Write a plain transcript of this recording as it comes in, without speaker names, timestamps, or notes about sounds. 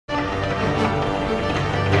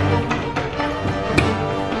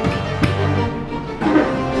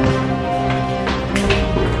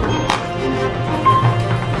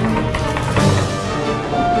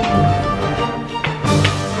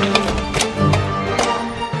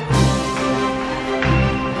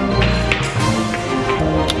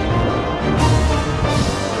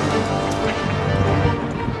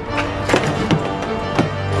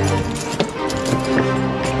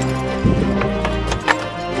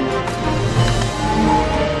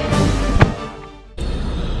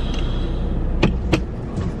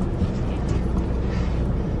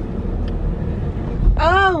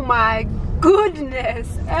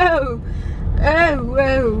dress. Oh, oh,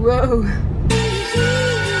 whoa, whoa.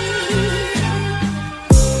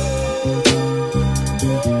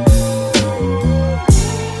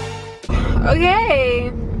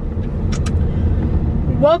 Okay,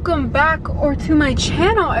 welcome back or to my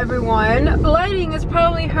channel, everyone. Lighting is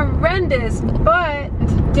probably horrendous, but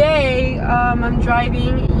today I'm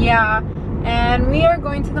driving, yeah, and we are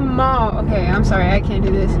going to the mall. Okay, I'm sorry, I can't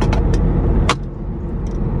do this.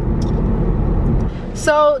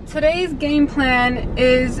 So today's game plan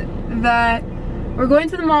is that we're going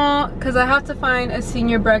to the mall because I have to find a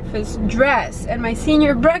senior breakfast dress, and my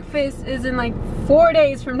senior breakfast is in like 4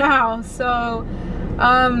 days from now. So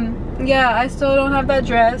yeah, I still don't have that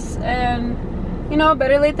dress, and you know,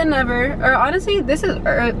 better late than never. Or honestly, this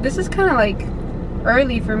is kind of like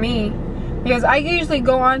early for me, because I usually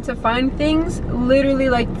go on to find things literally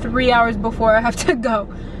like 3 hours before I have to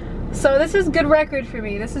go. So this is good record for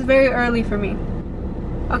me. This is very early for me.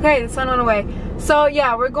 Okay, the sun went away. So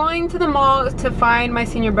yeah, we're going to the mall to find my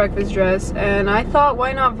senior breakfast dress, and I thought,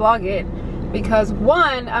 why not vlog it? Because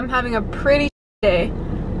one, I'm having a pretty day.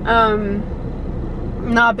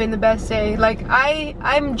 Not been the best day. Like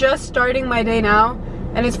I'm just starting my day now,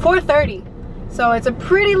 and it's 4:30, so it's a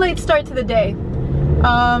pretty late start to the day.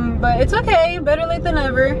 But it's okay, better late than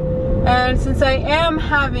never. And since I am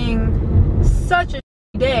having such a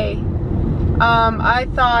day, I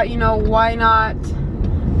thought, you know, why not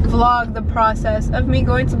vlog the process of me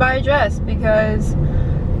going to buy a dress, because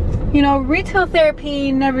you know, retail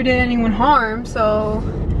therapy never did anyone harm. So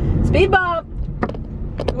speed bump.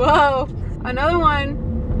 Whoa, another one.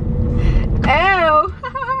 Ew.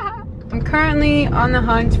 I'm currently on the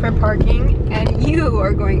hunt for parking, and you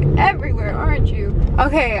are going everywhere, aren't you?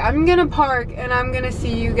 Okay, I'm gonna park and I'm gonna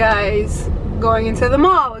see you guys going into the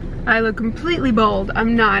mall. I look completely bald.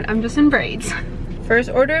 I'm not, I'm just in braids. First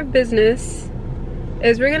order of business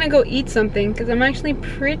is we're gonna go eat something, because I'm actually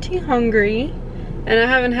pretty hungry and I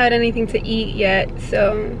haven't had anything to eat yet,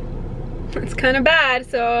 so it's kind of bad.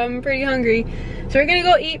 So I'm pretty hungry, so we're gonna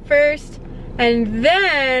go eat first, and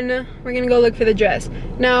then we're gonna go look for the dress.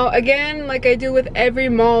 Now again, like I do with every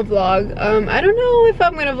mall vlog, I don't know if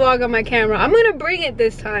I'm gonna vlog on my camera. I'm gonna bring it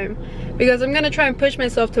this time, because I'm gonna try and push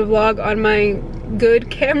myself to vlog on my good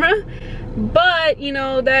camera. But you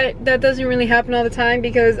know, that doesn't really happen all the time,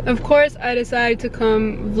 because of course I decided to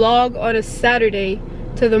come vlog on a Saturday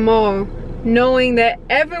to the mall, knowing that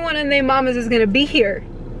everyone and their mamas is gonna be here.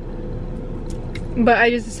 But I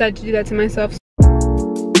just decided to do that to myself.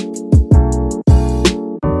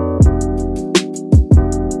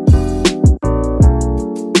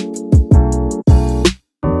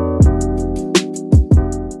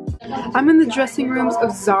 I'm in the dressing rooms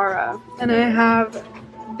of Zara, and I have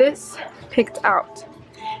this picked out.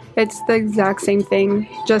 It's the exact same thing,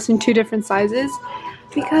 just in 2 different sizes,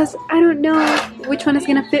 because I don't know which one is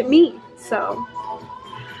gonna fit me. So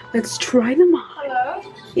let's try them on. Hello?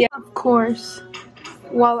 Yeah, of course,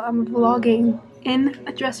 while I'm vlogging in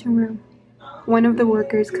a dressing room, one of the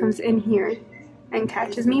workers comes in here and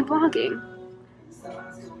catches me vlogging.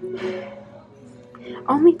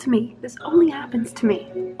 Only to me. This only happens to me.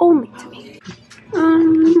 Only to me.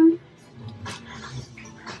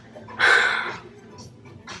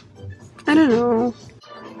 I don't know.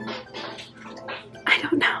 I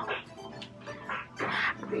don't know.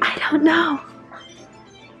 I don't know.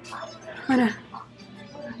 Hold on.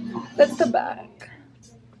 That's the back.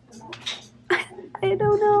 I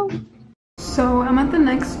don't know. So I'm at the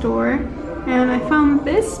next store, and I found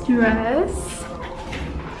this dress.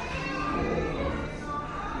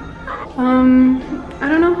 I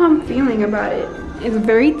don't know how I'm feeling about it. It's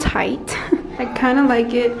very tight. I kind of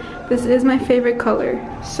like it. This is my favorite color,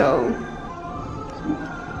 so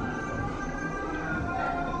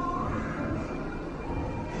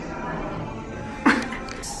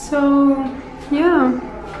so yeah,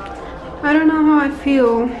 I don't know how I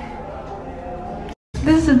feel.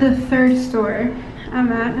 This is the 3rd store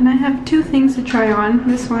I'm at, and I have 2 things to try on,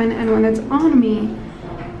 this one and one that's on me.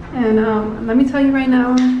 And let me tell you right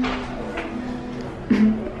now,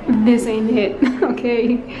 this ain't it.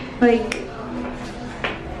 Okay, like,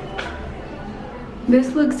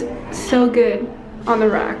 this looks so good on the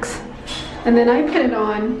racks, and then I put it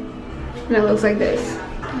on and it looks like this.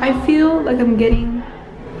 I feel like I'm getting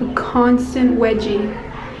a constant wedgie.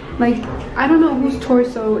 Like, I don't know whose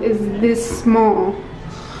torso is this small,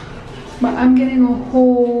 but I'm getting a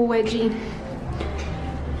whole wedgie.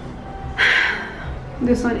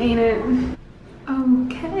 This one ain't it.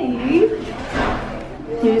 Okay,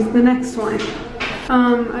 here's the next one.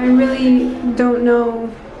 I really don't know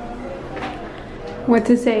what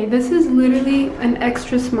to say. This is literally an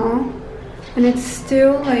extra small, and it's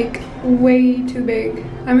still like way too big.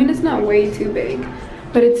 I mean, it's not way too big,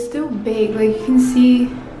 but it's still big. Like you can see,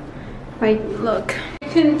 like look, you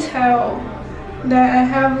can tell that I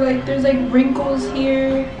have like, there's like wrinkles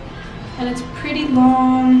here, and it's pretty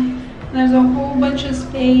long. And there's a whole bunch of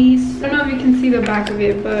space. I don't know if you can see the back of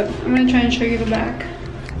it, but I'm gonna try and show you the back.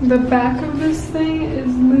 The back of this thing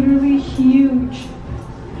is literally huge.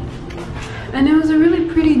 And it was a really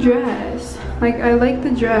pretty dress. Like, I like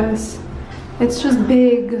the dress. It's just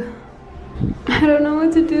big. I don't know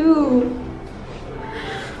what to do.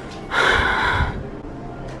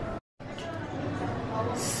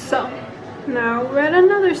 So, now we're at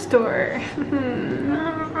another store.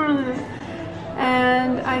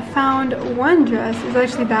 And I found one dress. It's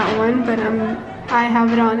actually that one, but I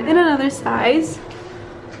have it on in another size.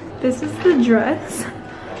 This is the dress.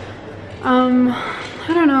 I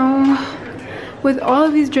don't know. With all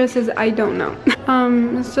of these dresses, I don't know.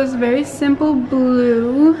 It's just very simple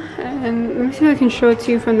blue, and let me see if I can show it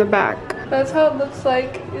to you from the back. That's how it looks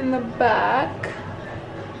like in the back.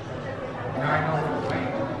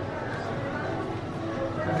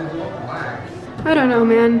 I don't know,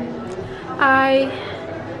 man. I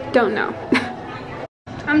don't know.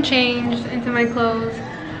 I'm changed into my clothes,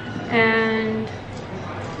 and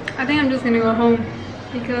I think I'm just gonna go home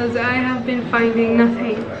because I have been finding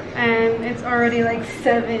nothing, and it's already like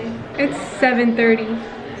 7:30.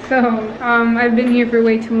 So I've been here for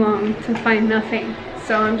way too long to find nothing,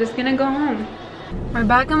 so I'm just gonna go home. We're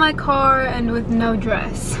back in my car and with no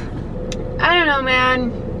dress. I don't know,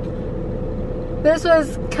 man. This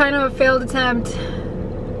was kind of a failed attempt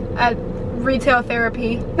at retail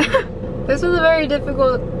therapy. This was a very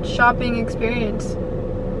difficult shopping experience.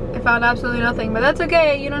 I found absolutely nothing, but that's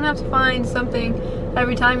okay. You don't have to find something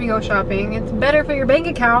every time you go shopping. It's better for your bank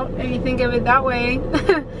account if you think of it that way.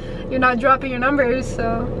 You're not dropping your numbers.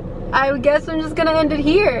 So I guess I'm just gonna end it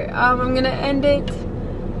here. I'm gonna end it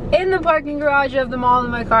in the parking garage of the mall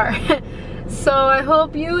in my car. So I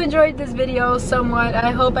hope you enjoyed this video somewhat.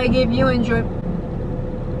 I hope I gave you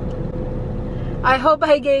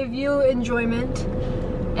enjoyment,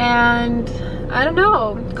 and I don't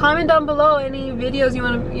know, comment down below any videos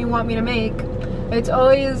you want me to make. It's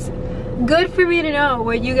always good for me to know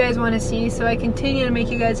what you guys want to see, so I continue to make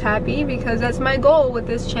you guys happy, because that's my goal with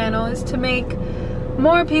this channel, is to make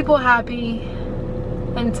more people happy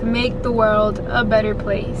and to make the world a better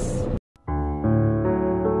place.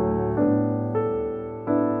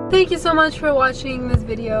 Thank you so much for watching this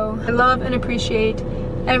video. I love and appreciate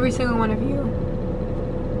every single one of you.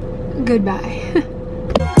 Goodbye.